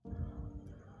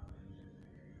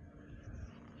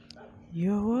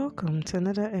You're welcome to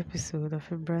another episode of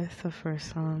A Breath of Fresh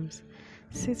Psalms.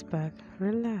 Sit back,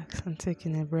 relax, and take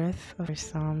in a breath of fresh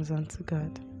Psalms unto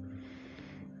God.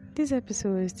 This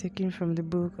episode is taken from the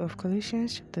book of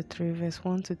Colossians chapter 3 verse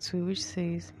 1 to 2, which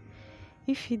says,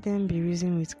 If ye then be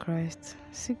risen with Christ,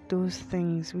 seek those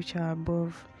things which are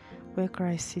above, where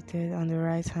Christ is seated on the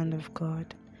right hand of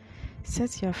God.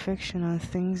 Set your affection on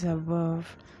things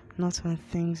above, not on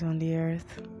things on the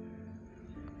earth.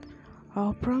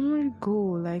 Our primary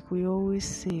goal, like we always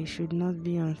say, should not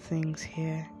be on things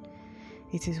here.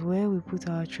 It is where we put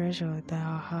our treasure that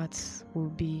our hearts will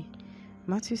be.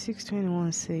 Matthew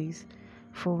 6:21 says,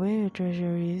 For where your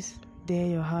treasure is, there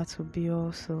your heart will be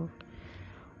also.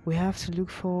 We have to look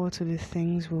forward to the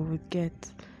things we will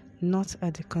get, not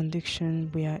at the condition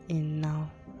we are in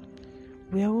now.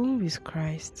 We are one with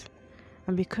Christ,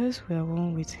 and because we are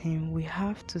one with Him, we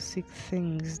have to seek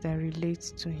things that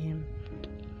relate to Him.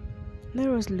 Let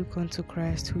us look unto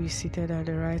Christ, who is seated at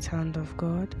the right hand of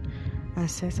God, and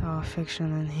set our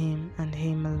affection on Him and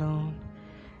Him alone.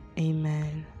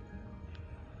 Amen.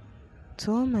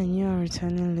 To all my new and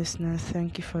returning listeners,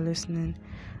 thank you for listening.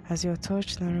 As you're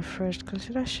touched and refreshed,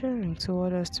 consider sharing to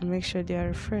others to make sure they are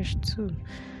refreshed too.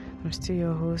 I'm still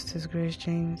your host, Grace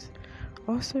James.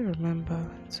 Also remember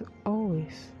to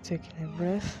always take in a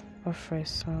breath of fresh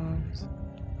Psalms.